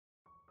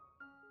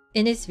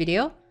In this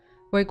video,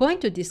 we're going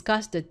to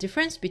discuss the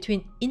difference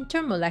between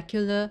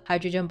intermolecular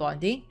hydrogen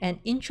bonding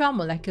and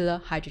intramolecular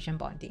hydrogen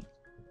bonding.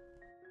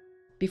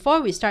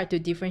 Before we start to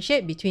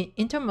differentiate between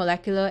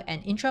intermolecular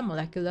and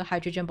intramolecular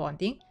hydrogen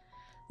bonding,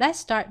 let's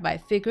start by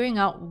figuring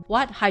out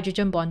what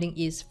hydrogen bonding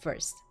is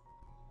first.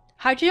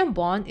 Hydrogen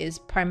bond is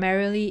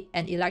primarily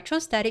an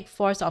electrostatic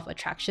force of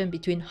attraction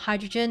between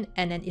hydrogen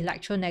and an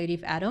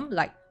electronegative atom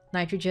like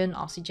nitrogen,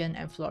 oxygen,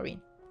 and fluorine.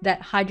 That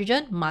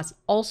hydrogen must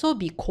also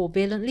be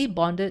covalently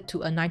bonded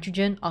to a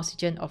nitrogen,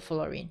 oxygen, or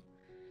fluorine.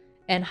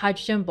 And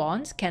hydrogen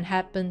bonds can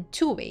happen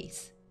two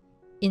ways: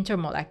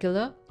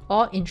 intermolecular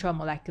or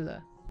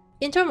intramolecular.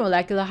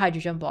 Intermolecular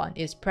hydrogen bond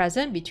is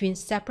present between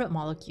separate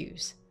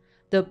molecules.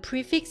 The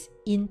prefix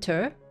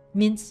inter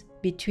means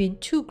between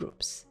two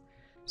groups.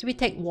 So we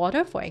take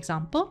water for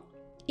example.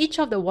 Each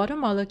of the water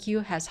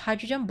molecule has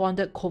hydrogen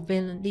bonded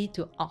covalently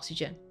to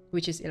oxygen,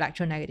 which is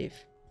electronegative.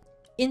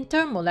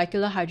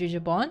 Intermolecular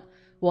hydrogen bond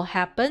will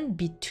happen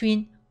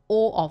between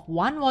O of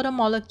one water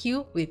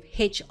molecule with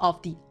H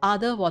of the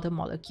other water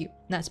molecule.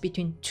 That's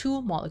between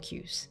two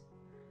molecules.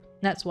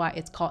 That's why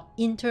it's called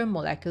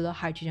intermolecular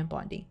hydrogen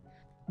bonding.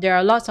 There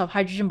are lots of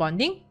hydrogen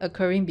bonding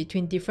occurring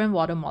between different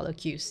water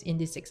molecules in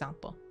this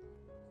example.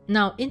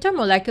 Now,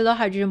 intermolecular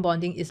hydrogen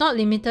bonding is not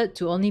limited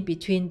to only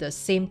between the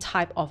same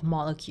type of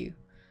molecule.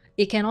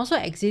 It can also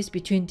exist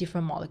between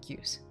different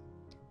molecules.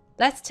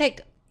 Let's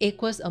take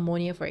aqueous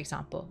ammonia for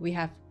example. We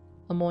have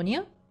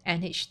ammonia,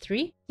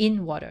 NH3,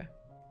 in water.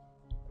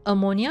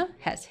 Ammonia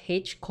has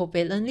H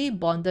covalently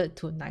bonded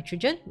to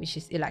nitrogen, which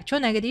is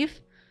electronegative.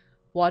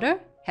 Water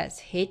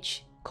has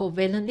H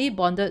covalently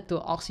bonded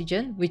to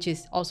oxygen, which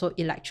is also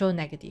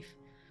electronegative.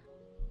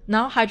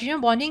 Now,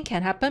 hydrogen bonding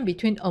can happen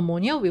between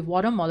ammonia with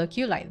water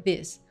molecule like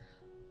this.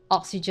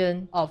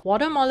 Oxygen of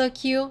water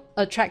molecule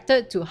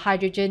attracted to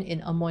hydrogen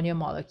in ammonia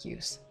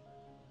molecules.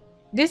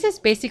 This is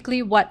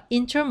basically what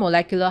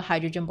intermolecular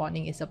hydrogen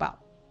bonding is about.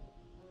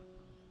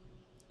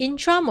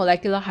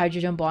 Intramolecular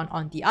hydrogen bond,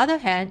 on the other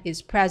hand,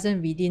 is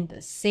present within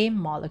the same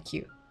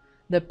molecule.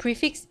 The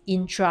prefix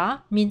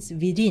intra means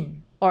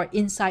within or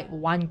inside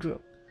one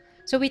group.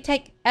 So we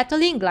take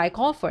ethylene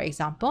glycol for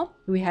example.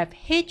 We have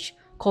H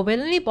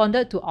covalently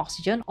bonded to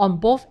oxygen on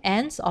both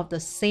ends of the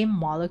same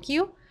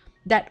molecule.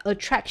 That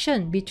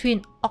attraction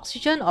between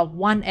oxygen of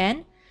one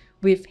end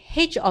with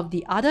H of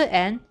the other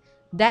end,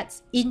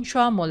 that's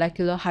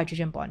intramolecular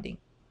hydrogen bonding.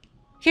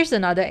 Here's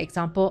another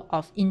example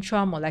of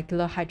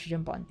intramolecular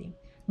hydrogen bonding.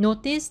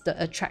 Notice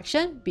the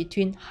attraction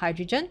between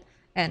hydrogen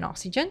and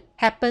oxygen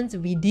happens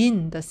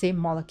within the same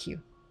molecule.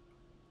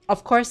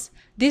 Of course,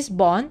 this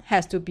bond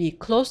has to be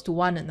close to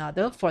one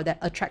another for that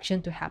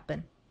attraction to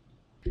happen.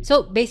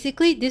 So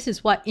basically, this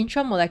is what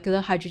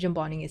intramolecular hydrogen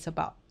bonding is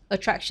about.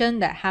 Attraction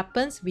that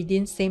happens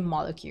within same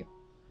molecule.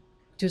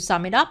 To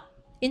sum it up,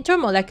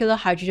 intermolecular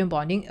hydrogen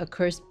bonding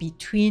occurs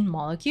between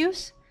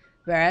molecules,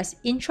 whereas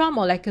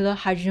intramolecular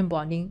hydrogen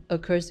bonding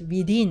occurs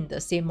within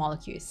the same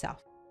molecule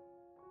itself.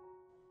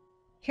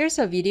 Here's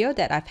a video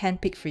that I've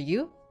handpicked for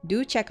you.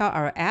 Do check out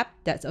our app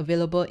that's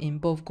available in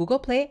both Google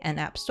Play and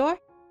App Store.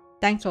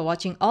 Thanks for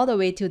watching all the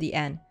way till the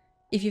end.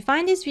 If you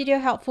find this video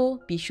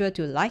helpful, be sure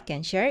to like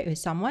and share it with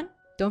someone.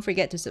 Don't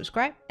forget to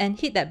subscribe and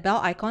hit that bell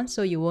icon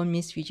so you won't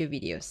miss future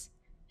videos.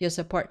 Your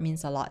support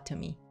means a lot to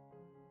me.